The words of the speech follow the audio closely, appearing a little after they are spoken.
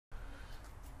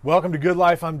Welcome to Good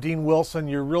Life. I'm Dean Wilson.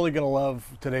 You're really going to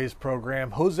love today's program.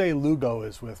 Jose Lugo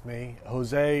is with me.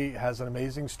 Jose has an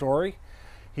amazing story.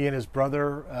 He and his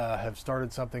brother have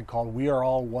started something called We Are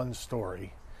All One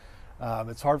Story.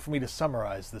 It's hard for me to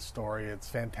summarize this story. It's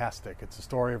fantastic. It's a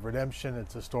story of redemption.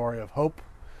 It's a story of hope.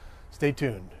 Stay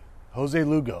tuned. Jose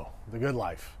Lugo, The Good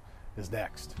Life, is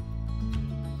next.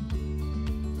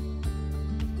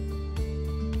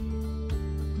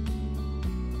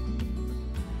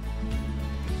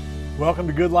 Welcome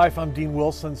to Good Life. I'm Dean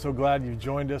Wilson. So glad you've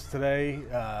joined us today.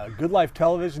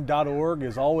 GoodLifeTelevision.org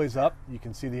is always up. You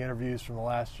can see the interviews from the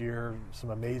last year,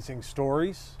 some amazing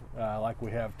stories like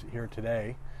we have here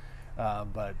today.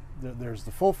 But there's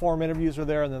the full form interviews are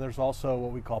there, and then there's also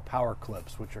what we call power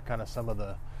clips, which are kind of some of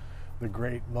the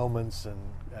great moments and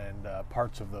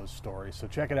parts of those stories. So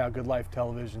check it out,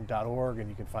 GoodLifeTelevision.org, and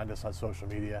you can find us on social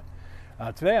media.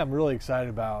 Today I'm really excited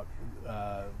about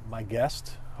my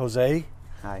guest, Jose.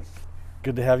 Hi.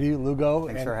 Good to have you, Lugo.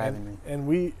 Thanks for having me.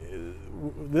 And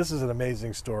this is an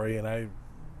amazing story, and I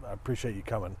appreciate you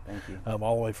coming. Thank you.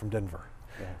 All the way from Denver.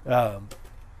 Yeah.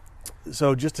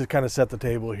 So just to kind of set the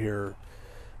table here,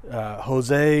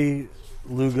 Jose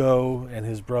Lugo and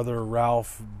his brother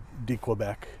Ralph de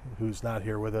Quebec, who's not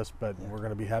here with us, but we're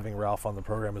going to be having Ralph on the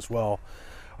program as well,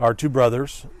 are two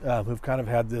brothers who've kind of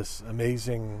had this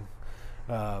amazing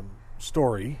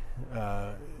story,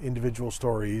 individual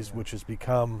stories, which has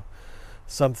become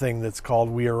something that's called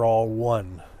We Are All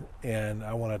One. And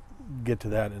I want to get to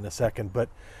that in a second. But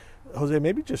Jose,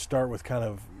 maybe just start with kind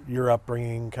of your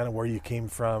upbringing, kind of where you came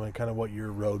from and kind of what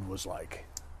your road was like.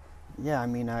 Yeah, I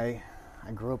mean, I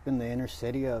grew up in the inner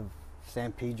city of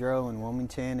San Pedro and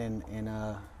Wilmington in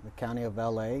the county of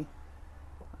LA.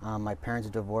 My parents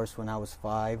divorced when I was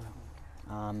 5.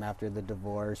 After the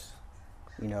divorce,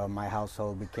 my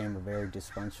household became a very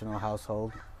dysfunctional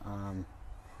household.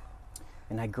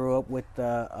 And I grew up with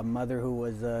a mother who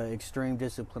was an extreme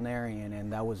disciplinarian,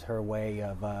 and that was her way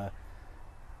of,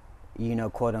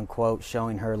 quote unquote,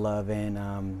 showing her love.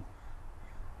 And,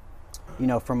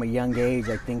 from a young age,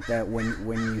 I think that when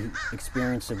you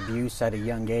experience abuse at a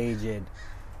young age,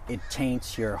 it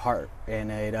taints your heart,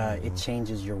 and it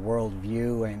changes your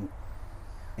worldview, and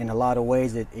in a lot of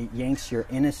ways, it yanks your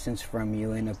innocence from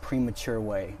you in a premature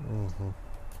way.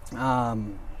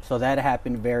 Mm-hmm. So that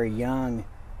happened very young,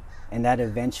 and that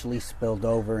eventually spilled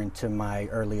over into my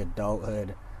early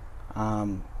adulthood.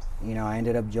 I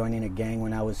ended up joining a gang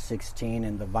when I was 16,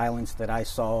 and the violence that I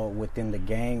saw within the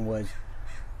gang was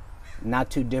not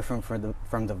too different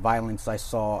from the violence I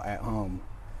saw at home.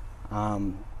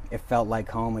 It felt like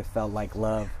home. It felt like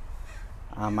love.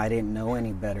 I didn't know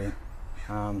any better.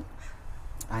 I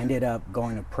ended up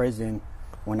going to prison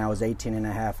when I was 18 and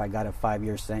a half. I got a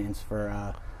 5-year sentence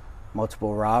for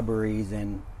multiple robberies,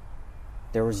 and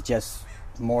there was just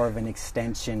more of an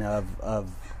extension of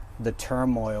the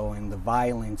turmoil and the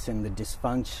violence and the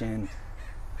dysfunction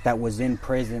that was in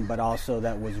prison, but also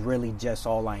that was really just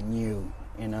all I knew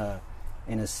in a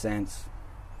sense.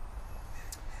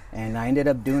 And I ended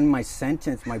up doing my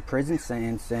prison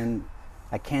sentence, and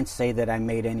I can't say that I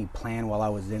made any plan while I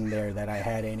was in there, that I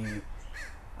had any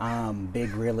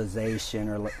big realization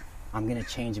or I'm going to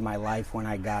change my life when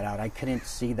I got out. I couldn't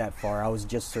see that far. I was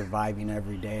just surviving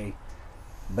every day.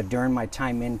 But during my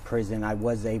time in prison, I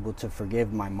was able to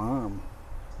forgive my mom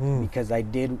because I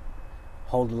did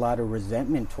hold a lot of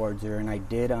resentment towards her, and I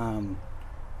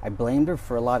blamed her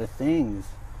for a lot of things,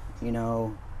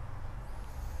 And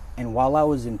while I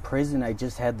was in prison, I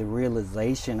just had the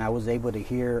realization. I was able to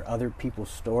hear other people's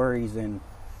stories, and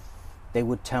they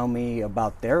would tell me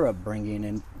about their upbringing,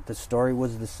 and the story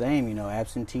was the same,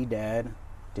 absentee dad,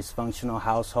 dysfunctional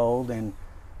household, and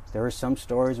there were some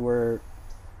stories where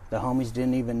the homies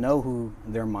didn't even know who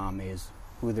their mom is,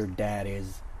 who their dad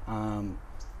is.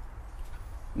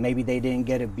 Maybe they didn't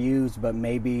get abused, but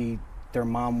maybe their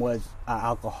mom was an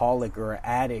alcoholic or an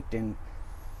addict, and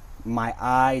my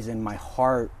eyes and my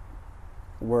heart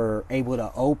were able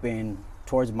to open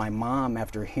towards my mom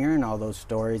after hearing all those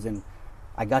stories, and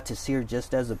I got to see her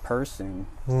just as a person,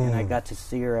 and I got to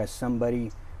see her as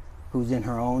somebody who's in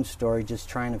her own story, just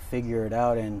trying to figure it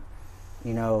out, and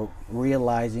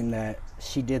realizing that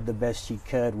she did the best she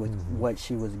could with what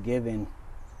she was given.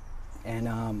 And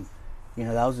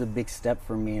that was a big step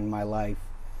for me in my life.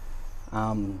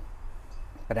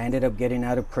 But I ended up getting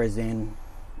out of prison.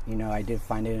 I did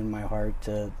find it in my heart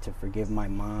to forgive my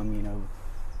mom,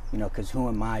 because who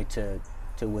am I to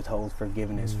withhold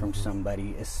forgiveness from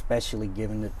somebody, especially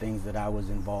given the things that I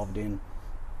was involved in.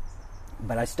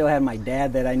 But I still had my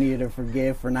dad that I needed to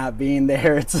forgive for not being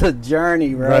there. It's a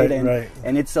journey, right?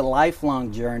 And it's a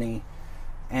lifelong journey.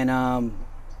 And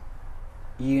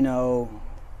you know,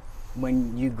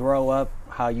 when you grow up,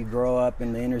 how you grow up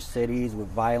in the inner cities with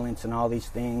violence and all these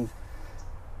things,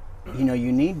 you know,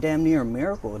 you need damn near a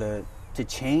miracle to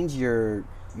change your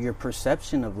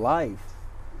perception of life.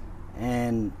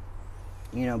 And,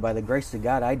 you know, by the grace of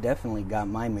God, I definitely got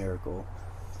my miracle.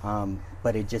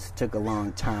 But it just took a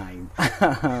long time.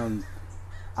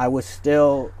 I was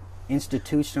still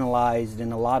institutionalized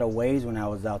in a lot of ways when I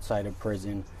was outside of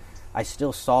prison. I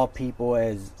still saw people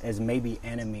as maybe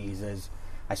enemies, as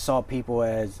I saw people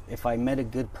as, if I met a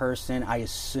good person, I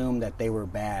assumed that they were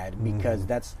bad, because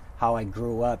that's how I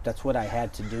grew up. That's what I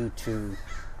had to do to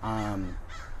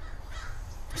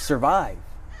survive,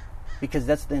 because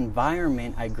that's the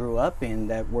environment I grew up in,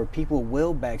 that where people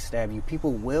will backstab you,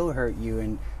 people will hurt you,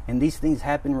 and these things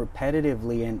happen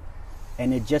repetitively,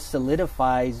 and it just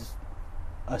solidifies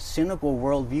a cynical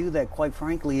worldview that, quite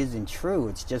frankly, isn't true.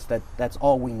 It's just that that's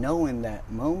all we know in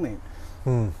that moment.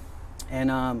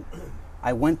 And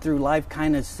I went through life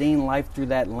kind of seeing life through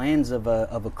that lens of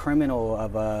a criminal,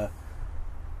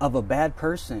 of a bad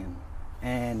person.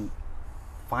 And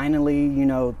finally, you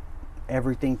know,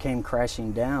 everything came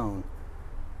crashing down.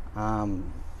 You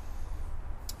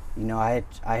know, I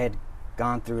had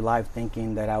gone through life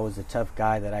thinking that I was a tough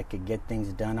guy, that I could get things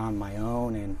done on my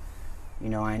own, and, you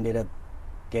know, I ended up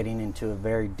getting into a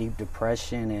very deep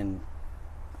depression,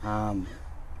 and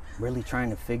really trying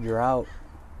to figure out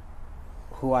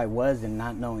who I was, and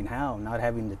not knowing how, not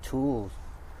having the tools,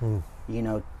 you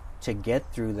know, to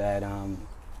get through that.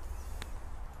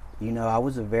 You know, I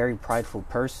was a very prideful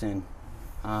person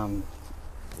for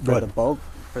the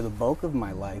bulk of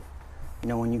my life. You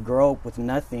know, when you grow up with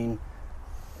nothing,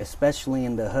 especially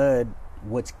in the hood,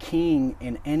 what's king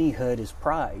in any hood is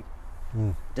pride.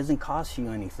 It doesn't cost you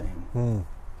anything.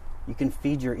 You can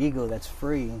feed your ego, that's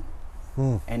free,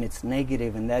 and it's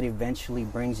negative, and that eventually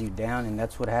brings you down. And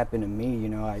that's what happened to me. You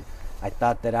know, I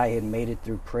thought that I had made it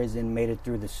through prison, made it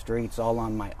through the streets, all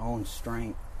on my own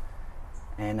strength.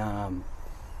 And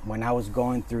when I was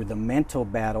going through the mental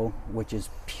battle, which is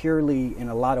purely, in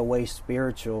a lot of ways,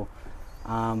 spiritual,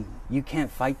 you can't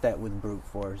fight that with brute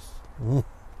force.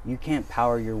 You can't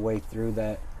power your way through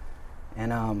that.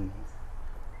 And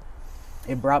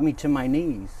it brought me to my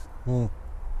knees,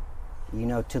 you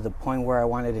know, to the point where I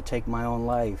wanted to take my own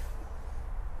life.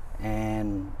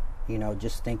 And, you know,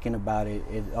 just thinking about it,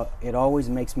 it always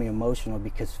makes me emotional,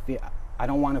 because I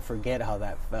don't want to forget how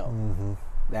that felt,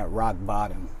 that rock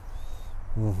bottom.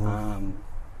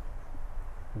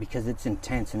 Because it's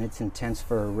intense, and it's intense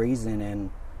for a reason. And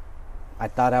I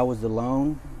thought I was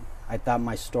alone. I thought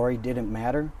my story didn't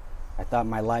matter. I thought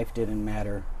my life didn't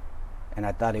matter. And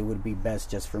I thought it would be best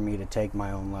just for me to take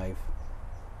my own life.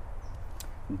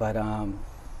 But on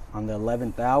the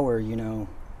 11th hour, you know,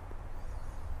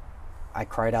 I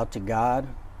cried out to God.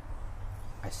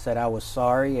 I said I was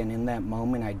sorry, and in that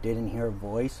moment I didn't hear a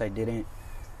voice. I didn't,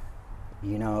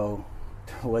 you know,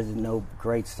 there was no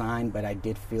great sign, but I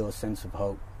did feel a sense of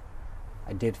hope.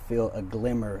 I did feel a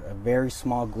glimmer, a very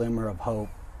small glimmer of hope,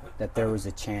 that there was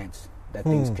a chance that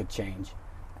things could change.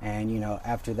 And, you know,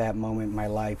 after that moment, my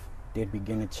life did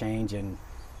begin to change. And,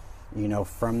 you know,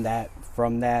 from that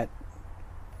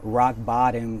rock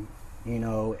bottom, you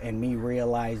know, and me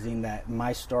realizing that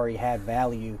my story had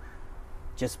value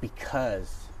just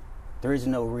because there is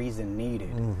no reason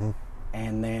needed.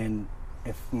 And then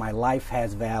if my life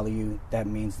has value, that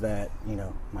means that, you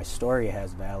know, my story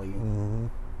has value.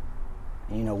 And,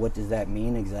 you know, what does that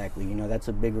mean exactly? You know, that's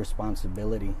a big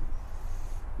responsibility,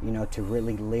 you know, to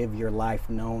really live your life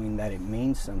knowing that it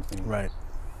means something. Right.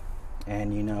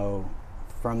 And, you know,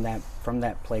 from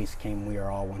that place came We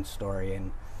Are All One Story,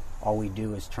 and all we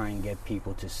do is try and get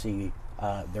people to see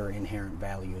their inherent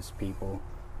value as people,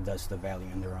 thus the value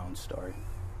in their own story.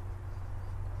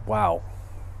 Wow.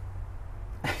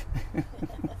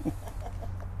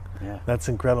 Yeah. That's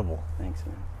incredible. Thanks,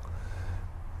 man.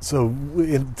 So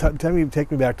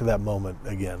take me back to that moment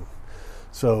again.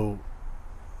 So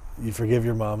you forgive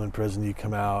your mom in prison, you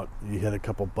come out, you hit a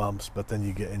couple bumps, but then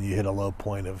you hit a low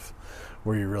point of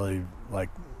where you're really like,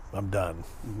 I'm done.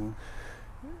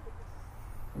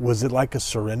 Was it like a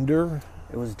surrender?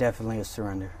 It was definitely a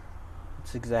surrender.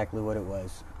 It's exactly what it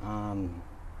was.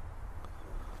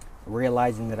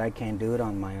 Realizing that I can't do it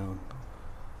on my own.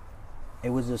 It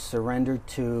was a surrender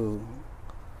to,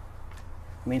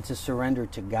 it's a surrender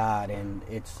to God, and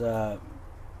it's,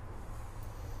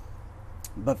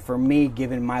 but for me,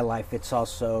 given my life, it's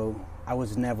also, I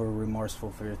was never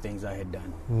remorseful for the things I had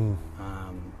done.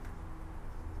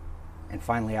 And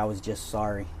finally, I was just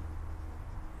sorry.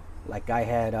 Like I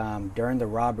had, during the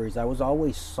robberies, I was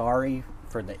always sorry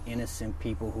for the innocent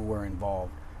people who were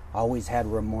involved. I always had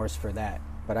remorse for that.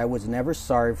 but I was never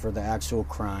sorry for the actual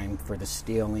crime, for the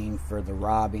stealing, for the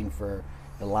robbing, for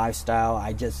the lifestyle.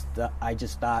 I just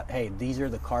thought, hey, these are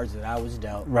the cards that I was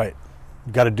dealt. Right.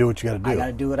 You got to do what you got to do. I got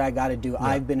to do what I got to do. Yeah.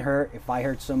 I've been hurt. If I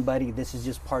hurt somebody, this is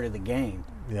just part of the game.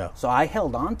 Yeah. So I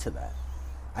held on to that.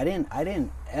 I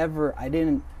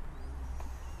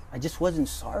just wasn't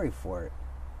sorry for it.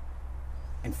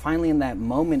 And finally, in that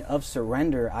moment of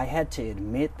surrender, I had to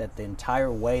admit that the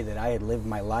entire way that I had lived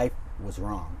my life was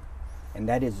wrong. And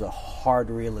that is a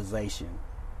hard realization.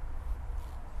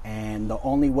 And the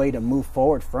only way to move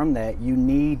forward from that, you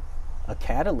need a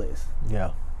catalyst.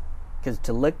 Yeah. Because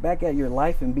to look back at your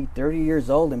life and be 30 years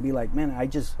old and be like, man, I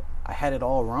had it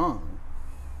all wrong.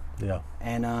 Yeah.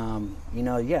 And,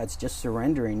 it's just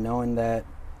surrendering, knowing that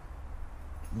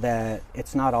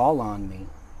it's not all on me.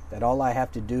 That all I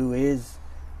have to do is,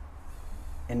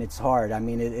 and it's hard. I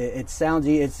mean, it sounds,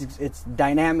 it's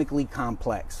dynamically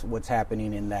complex what's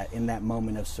happening in that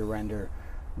moment of surrender.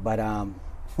 But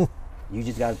you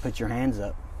just got to put your hands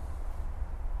up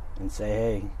and say,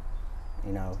 hey,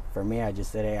 for me, I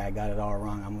just said, hey, I got it all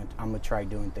wrong. I'm gonna try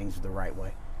doing things the right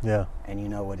way. Yeah. And you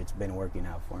know what? It's been working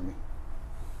out for me.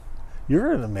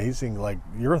 You're an amazing,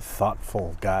 you're a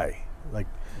thoughtful guy.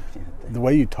 The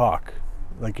way you talk,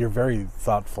 you're very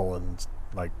thoughtful and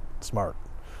smart.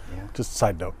 Yeah. Just a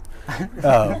side note.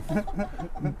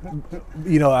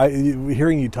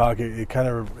 Hearing you talk, it kind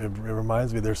of it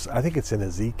reminds me. I think it's in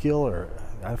Ezekiel, or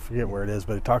I forget where it is,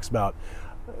 but it talks about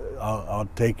I'll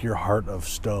take your heart of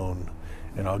stone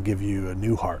and I'll give you a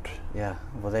new heart. Yeah.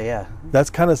 Well, yeah.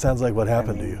 That kind of sounds like what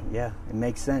happened to you. Yeah, it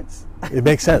makes sense. It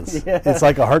makes sense. Yeah. It's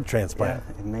like a heart transplant.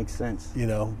 Yeah, it makes sense.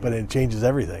 But it changes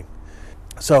everything.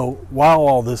 So while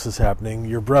all this is happening,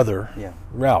 your brother,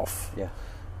 Ralph,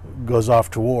 goes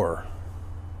off to war.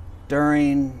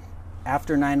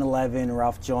 After 9/11,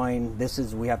 Ralph joined.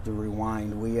 We have to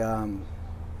rewind.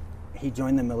 He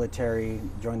joined the military,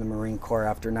 joined the Marine Corps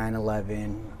after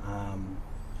 9/11.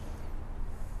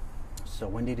 So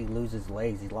when did he lose his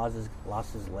legs? He lost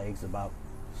his legs about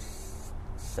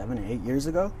 7 or 8 years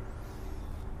ago.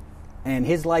 And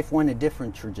his life went a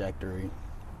different trajectory.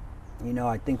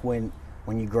 I think when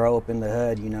you grow up in the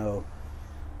hood,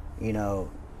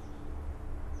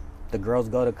 the girls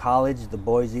go to college, the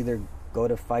boys either go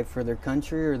to fight for their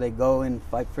country or they go and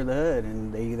fight for the hood,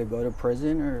 and they either go to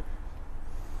prison or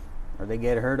they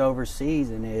get hurt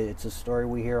overseas, and it's a story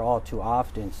we hear all too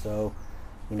often. So,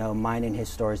 mine and his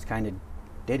stories kind of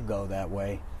did go that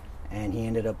way, and he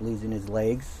ended up losing his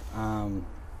legs.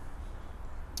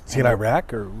 Is he in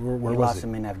Iraq, or where was he? We lost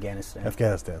him in Afghanistan.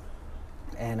 Afghanistan.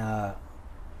 And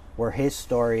where his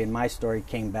story and my story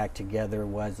came back together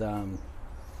was,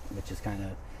 which is kind of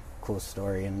a cool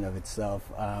story in and of itself.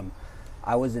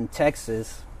 I was in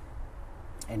Texas,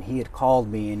 and he had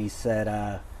called me, and he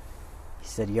said,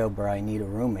 yo, bro, I need a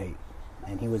roommate.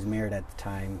 And he was married at the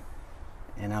time,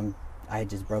 and I had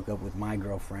just broke up with my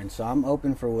girlfriend. So I'm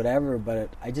open for whatever, but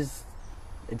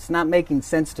it's not making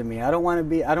sense to me. I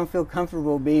don't feel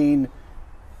comfortable being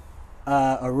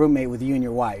a roommate with you and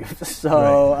your wife.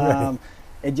 So right.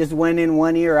 It just went in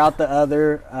one ear, out the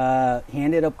other. He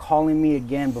ended up calling me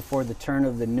again before the turn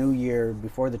of the new year,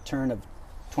 before the turn of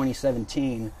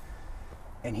 2017.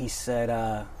 And he said,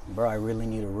 bro, I really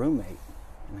need a roommate.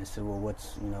 And I said, well,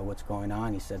 what's going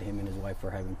on? He said him and his wife are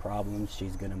having problems.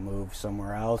 She's going to move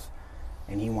somewhere else.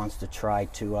 And he wants to try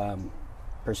to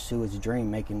pursue his dream,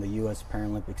 making the U.S.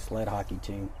 Paralympic sled hockey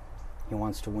team. He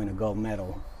wants to win a gold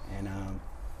medal. And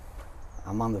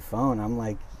I'm on the phone. I'm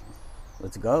like,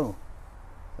 let's go.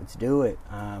 Let's do it.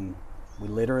 We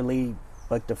literally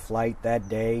booked a flight that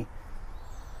day.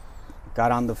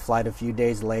 Got on the flight a few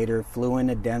days later, flew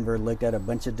into Denver, looked at a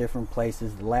bunch of different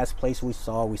places. The last place we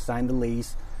saw, we signed the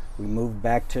lease. We moved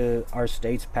back to our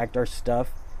states, packed our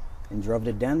stuff, and drove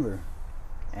to Denver.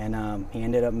 And he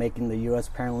ended up making the U.S.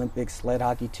 Paralympic sled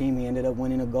hockey team. He ended up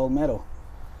winning a gold medal.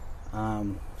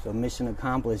 So mission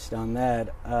accomplished on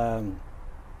that.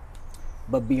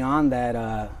 But beyond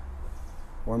that,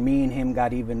 where me and him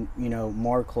got even,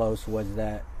 more close was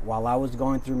that while I was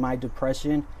going through my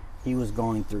depression, he was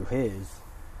going through his.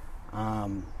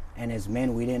 And as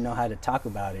men, we didn't know how to talk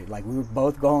about it. We were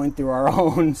both going through our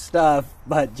own stuff,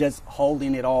 but just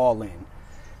holding it all in.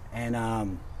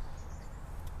 And,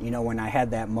 when I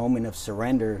had that moment of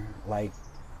surrender,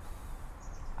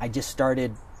 I just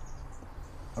started,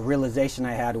 a realization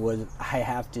I had was I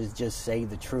have to just say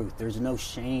the truth. There's no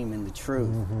shame in the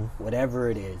truth, whatever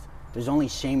it is. There's only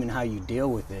shame in how you deal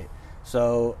with it.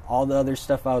 So all the other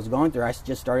stuff I was going through, I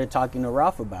just started talking to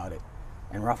Ralph about it.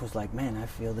 And Ralph was like, man, I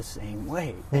feel the same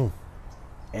way.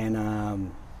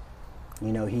 And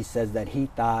You know, he says that he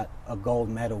thought a gold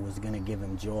medal was going to give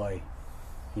him joy.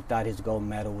 He thought his gold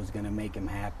medal was going to make him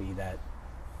happy,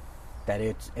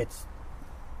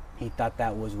 he thought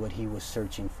that was what he was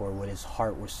searching for, what his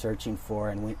heart was searching for.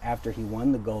 And after he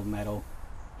won the gold medal,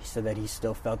 he said that he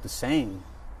still felt the same,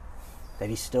 that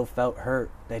he still felt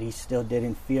hurt, that he still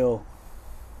didn't feel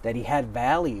that he had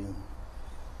value.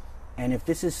 And if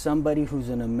this is somebody who's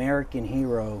an American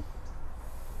hero,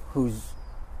 who's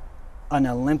an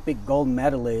Olympic gold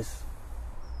medalist,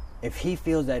 if he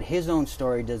feels that his own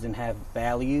story doesn't have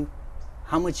value,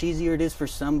 how much easier it is for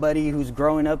somebody who's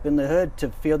growing up in the hood to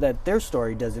feel that their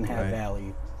story doesn't have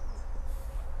value.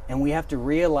 And we have to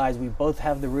realize, we both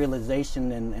have the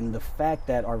realization and the fact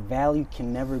that our value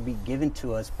can never be given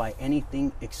to us by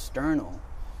anything external.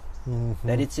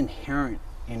 That it's inherent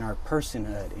in our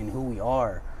personhood, in who we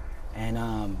are.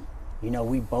 And, you know,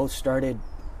 we both started,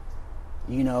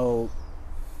 you know,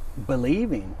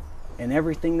 believing in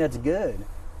everything that's good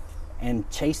and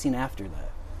chasing after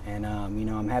that. And, you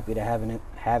know, I'm happy to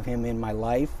have him in my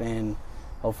life, and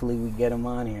hopefully we get him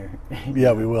on here.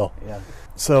 Yeah, we will. Yeah.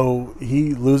 So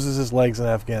he loses his legs in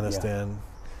Afghanistan,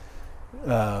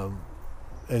 and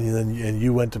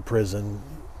you went to prison,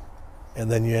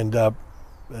 and then you end up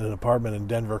in an apartment in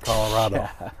Denver, Colorado,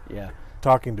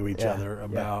 talking to each other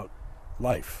about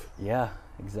life. Yeah,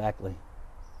 exactly.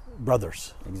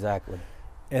 Brothers. Exactly.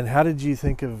 And how did you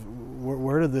think of,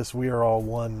 where did this "We Are All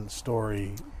One"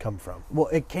 story come from? Well,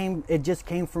 it just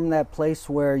came from that place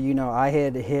where, you know, I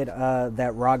had hit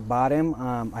that rock bottom.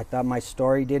 I thought my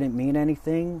story didn't mean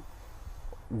anything.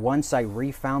 Once I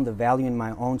refound the value in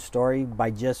my own story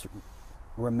by just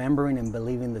remembering and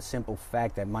believing the simple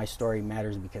fact that my story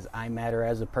matters because I matter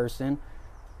as a person.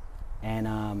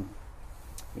 And,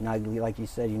 you know, like you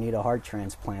said, you need a heart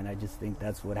transplant. I just think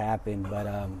that's what happened.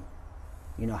 But,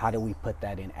 you know, how do we put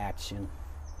that in action?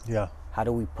 Yeah. How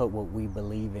do we put what we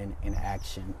believe in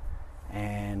action?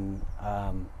 And,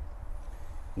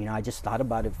 you know, I just thought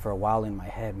about it for a while in my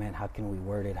head, man, how can we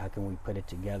word it? How can we put it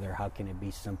together? How can it be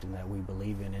something that we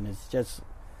believe in? And it's just,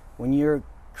 when you're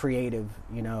creative,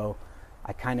 you know,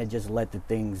 I kind of just let the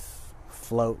things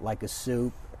float like a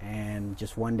soup. And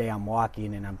just one day I'm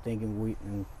walking and I'm thinking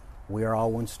we are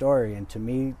all one story. And to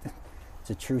me, it's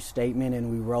a true statement,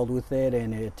 and we rolled with it,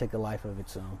 and it took a life of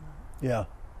its own. Yeah.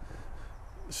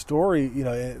 Story, you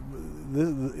know,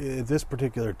 at this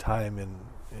particular time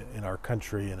in our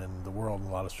country and in the world in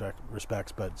a lot of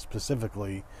respects, but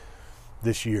specifically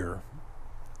this year,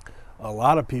 a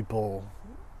lot of people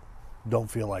don't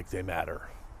feel like they matter.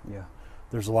 Yeah.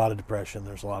 There's a lot of depression.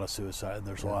 There's a lot of suicide.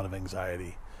 There's a lot of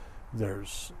anxiety. We're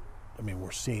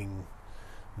seeing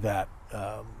that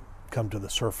come to the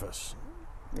surface.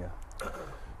 Yeah.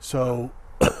 So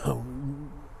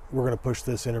we're going to push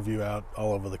this interview out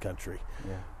all over the country.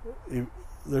 Yeah.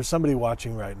 There's somebody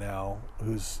watching right now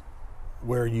who's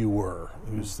where you were,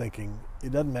 who's thinking,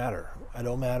 it doesn't matter. I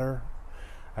don't matter.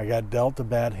 I got dealt a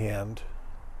bad hand.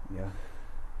 Yeah.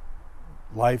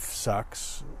 Life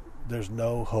sucks. There's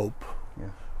no hope. Yeah.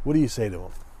 What do you say to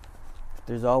them?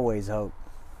 There's always hope.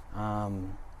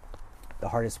 The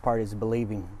hardest part is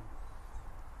believing.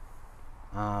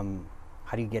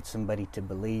 How do you get somebody to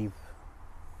believe?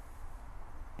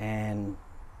 And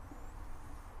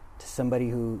to somebody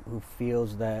who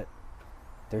feels that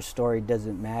their story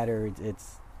doesn't matter,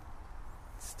 it's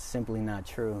simply not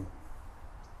true.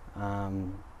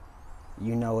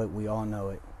 You know it, we all know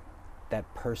it.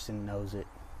 That person knows it.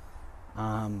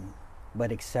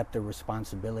 But accept the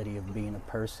responsibility of being a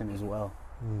person as well.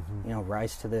 Mm-hmm. You know,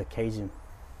 rise to the occasion.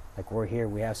 Like, we're here,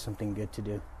 we have something good to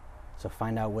do. So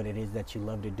find out what it is that you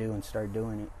love to do and start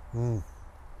doing it. Mm.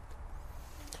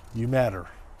 You matter.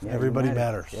 Yeah, Everybody you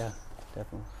matter. matters. Yeah,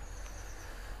 definitely.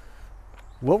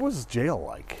 What was jail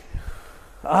like?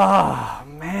 Oh,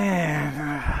 man.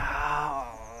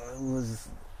 It was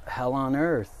hell on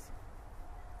earth,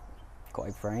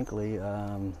 quite frankly.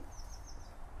 And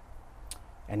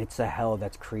it's a hell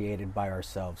that's created by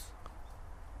ourselves.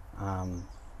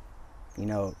 You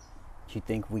know, you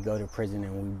think we go to prison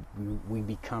and we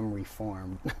become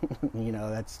reformed. You know,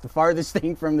 that's the farthest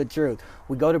thing from the truth.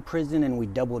 We go to prison and we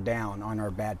double down on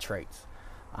our bad traits.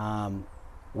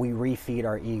 We refeed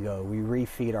our ego. We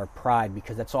refeed our pride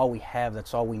because that's all we have.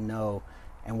 That's all we know.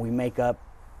 And we make up,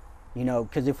 you know,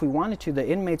 because if we wanted to, the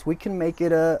inmates, we can make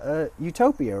it a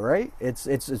utopia, right?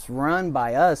 It's run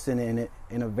by us in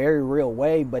a very real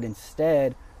way, but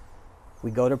instead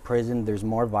we go to prison. There's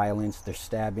more violence. There's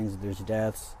stabbings. There's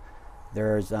deaths.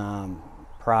 There's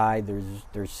pride.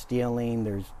 There's stealing.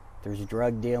 There's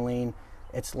drug dealing.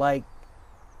 It's like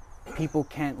people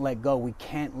can't let go. We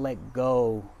can't let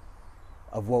go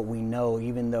of what we know,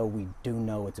 even though we do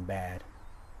know it's bad.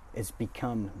 It's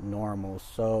become normal.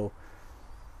 So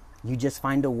you just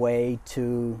find a way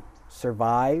to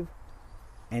survive.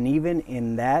 And even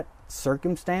in that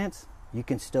circumstance, you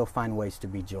can still find ways to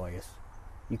be joyous.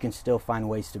 You can still find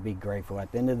ways to be grateful.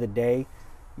 At the end of the day,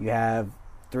 you have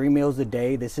 3 meals a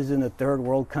day. This isn't a third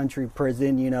world country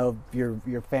prison. You know,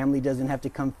 your family doesn't have to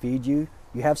come feed you.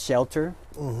 You have shelter.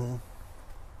 Mm-hmm.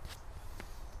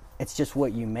 It's just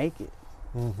what you make it.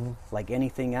 Mm-hmm. Like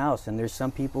anything else. And there's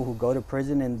some people who go to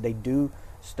prison and they do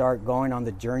start going on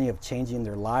the journey of changing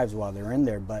their lives while they're in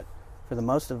there. But for the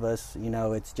most of us, you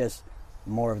know, it's just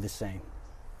more of the same.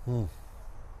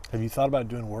 Have you thought about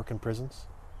doing work in prisons?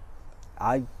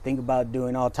 I think about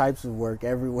doing all types of work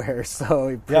everywhere.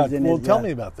 So prison tell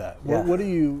me about that. Yeah.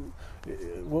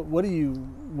 What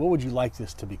would you like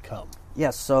this to become?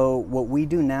 Yeah, so what we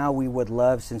do now, we would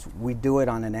love, since we do it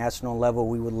on a national level,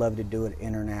 we would love to do it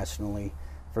internationally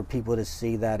for people to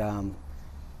see that,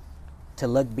 to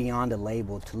look beyond a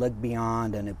label, to look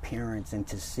beyond an appearance, and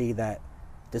to see that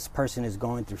this person is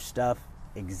going through stuff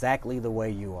exactly the way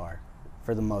you are,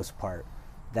 for the most part.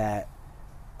 That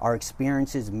our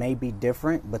experiences may be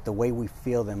different, but the way we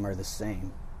feel them are the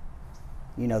same.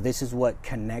 You know, this is what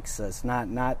connects us,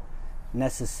 not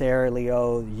necessarily,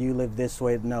 oh, you live this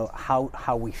way. No,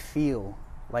 how we feel.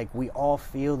 Like, we all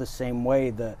feel the same way.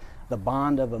 The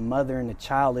bond of a mother and a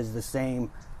child is the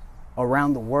same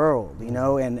around the world, you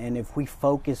know, and if we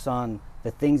focus on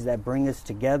the things that bring us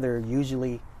together,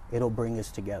 usually it'll bring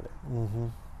us together. Mm-hmm.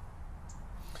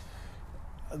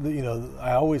 You know,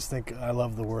 I always think, I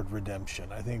love the word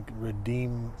redemption. I think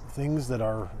redeem, things that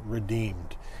are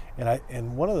redeemed.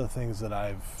 And one of the things that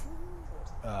I've,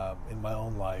 in my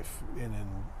own life and in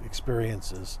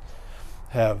experiences,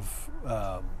 have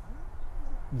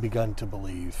begun to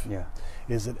believe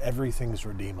is that everything's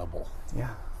redeemable.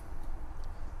 Yeah.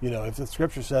 You know, if the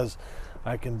scripture says,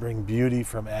 I can bring beauty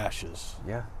from ashes.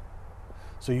 Yeah.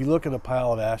 So you look at a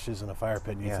pile of ashes in a fire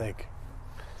pit and you think,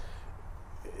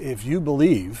 if you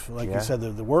believe, like you said,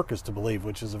 the work is to believe,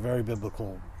 which is a very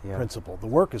biblical principle. The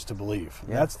work is to believe.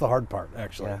 Yeah. That's the hard part,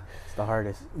 actually. Yeah, it's the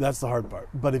hardest. That's the hard part.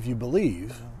 But if you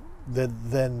believe,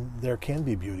 then there can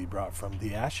be beauty brought from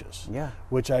the ashes. Yeah.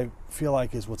 Which I feel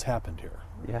like is what's happened here.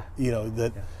 Yeah. You know,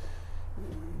 that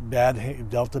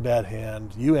dealt a bad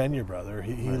hand, you and your brother,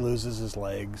 he loses his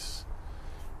legs.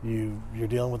 You're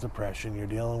dealing with depression. You're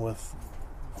dealing with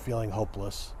feeling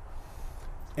hopeless.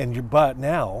 But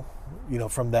now, you know,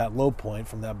 from that low point,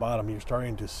 from that bottom, you're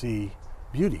starting to see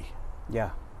beauty.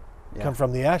 Yeah. Come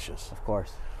from the ashes. Of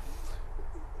course.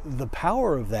 The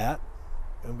power of that,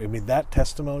 I mean, that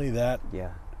testimony, that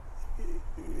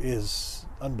is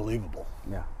unbelievable.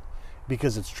 Yeah.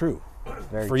 Because it's true.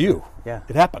 Very for true. You. Yeah.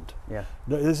 It happened. Yeah.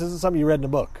 This isn't something you read in a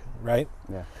book, right?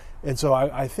 Yeah. And so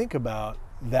I think about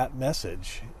that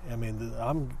message. I mean,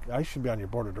 I should be on your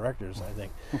board of directors, I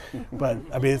think. But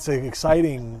I mean, it's an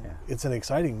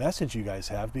exciting message you guys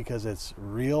have, because it's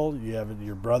real. You have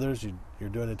your brothers. You're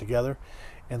doing it together,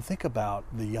 and think about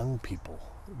the young people,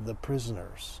 the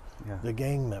prisoners, the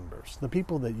gang members, the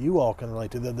people that you all can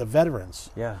relate to, the veterans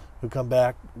who come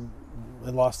back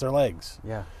and lost their legs.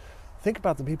 Yeah. Think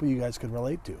about the people you guys could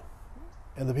relate to.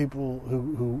 And the people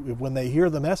who, when they hear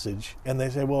the message and they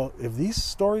say, well, if these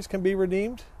stories can be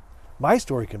redeemed, my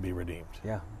story can be redeemed.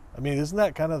 Yeah. I mean, isn't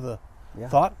that kind of the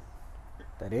thought?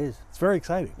 That is. It's very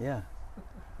exciting. Yeah.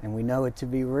 And we know it to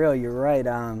be real. You're right.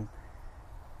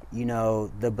 You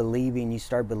know, you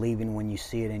start believing when you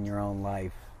see it in your own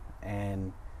life.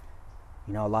 And,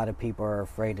 you know, a lot of people are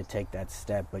afraid to take that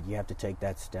step, but you have to take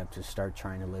that step to start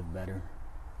trying to live better.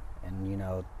 And, you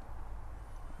know,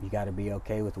 you got to be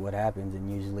okay with what happens,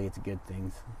 and usually it's good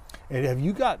things. And have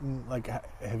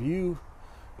you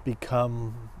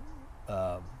become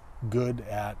good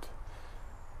at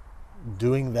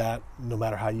doing that no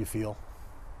matter how you feel?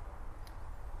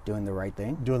 Doing the right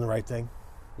thing? Doing the right thing?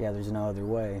 Yeah, there's no other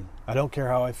way. I don't care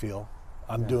how I feel.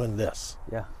 I'm doing this.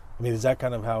 Yeah. I mean, is that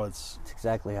kind of how it's... It's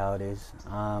exactly how it is.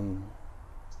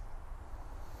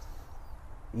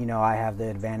 You know, I have the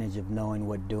advantage of knowing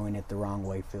what doing it the wrong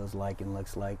way feels like and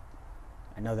looks like.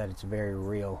 I know that it's very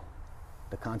real.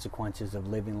 The consequences of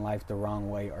living life the wrong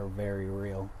way are very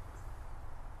real.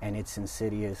 And it's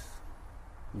insidious.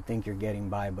 You think you're getting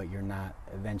by, but you're not.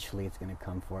 Eventually it's going to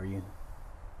come for you.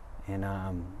 And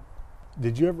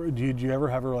Did you ever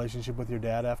have a relationship with your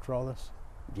dad after all this?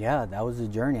 Yeah, that was the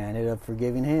journey. I ended up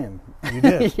forgiving him. You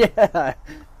did? Yeah.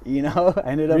 You know,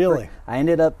 I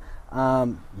ended up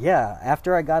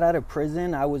after I got out of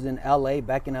prison, I was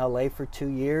back in LA for 2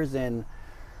 years, and,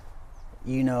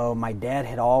 you know, my dad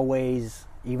had always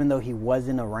even though he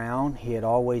wasn't around, he had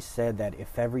always said that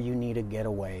if ever you need a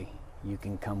getaway, you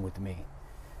can come with me.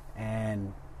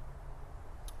 And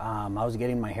I was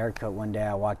getting my hair cut one day.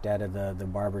 I walked out of the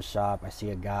barber shop. I see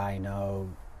a guy,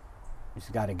 he's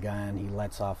got a gun. He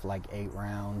lets off like 8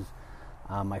 rounds.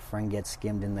 My friend gets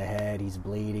skimmed in the head. He's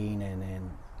bleeding, and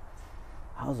then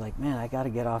I was like, man, I got to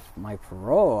get off my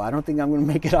parole. I don't think I'm going to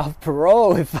make it off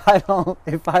parole if I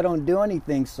don't do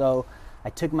anything. So I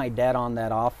took my dad on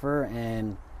that offer,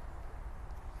 and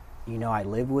I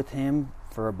lived with him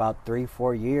for about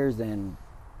 3-4 years, and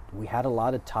we had a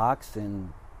lot of talks,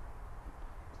 and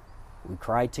we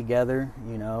cried together,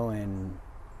 and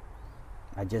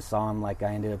I just saw him like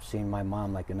I ended up seeing my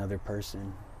mom like another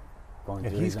person going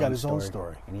through he's got his own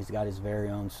story. And he's got his very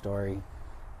own story.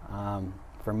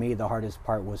 For me, the hardest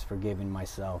part was forgiving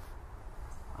myself.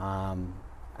 I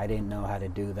didn't know how to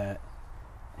do that.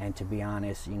 And to be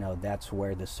honest, that's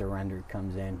where the surrender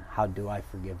comes in. How do I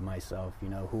forgive myself?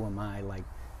 Who am I? Like,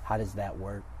 how does that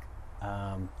work?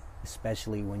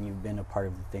 Especially when you've been a part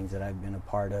of the things that I've been a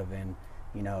part of. And,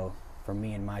 for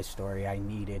me and my story, I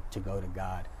needed to go to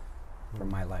God for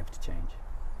my life to change.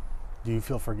 Do you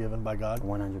feel forgiven by God?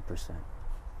 100%.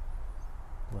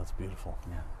 That's beautiful.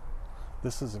 Yeah.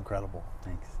 This is incredible.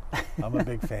 Thanks. I'm a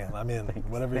big fan. I'm in.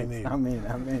 Whatever you need. I'm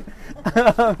in.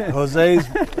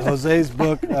 Jose's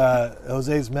book,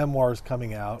 Jose's memoir is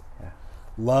coming out. Yeah.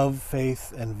 Love,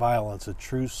 Faith, and Violence, a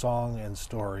true song and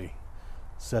story,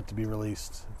 set to be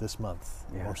released this month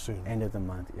or soon. End of the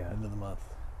month, yeah. End of the month.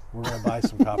 We're going to buy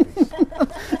some copies.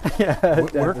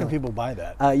 Where can people buy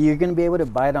that? You're going to be able to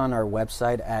buy it on our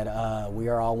website at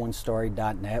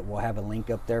weareallonestory.net. We'll have a link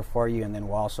up there for you, and then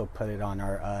we'll also put it on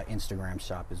our Instagram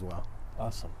shop as well.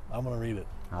 Awesome. I'm going to read it.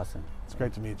 Awesome. It's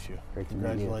great to meet you. Great to meet you.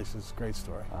 Congratulations. Great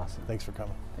story. Awesome. Thanks for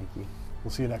coming. Thank you.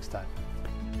 We'll see you next time.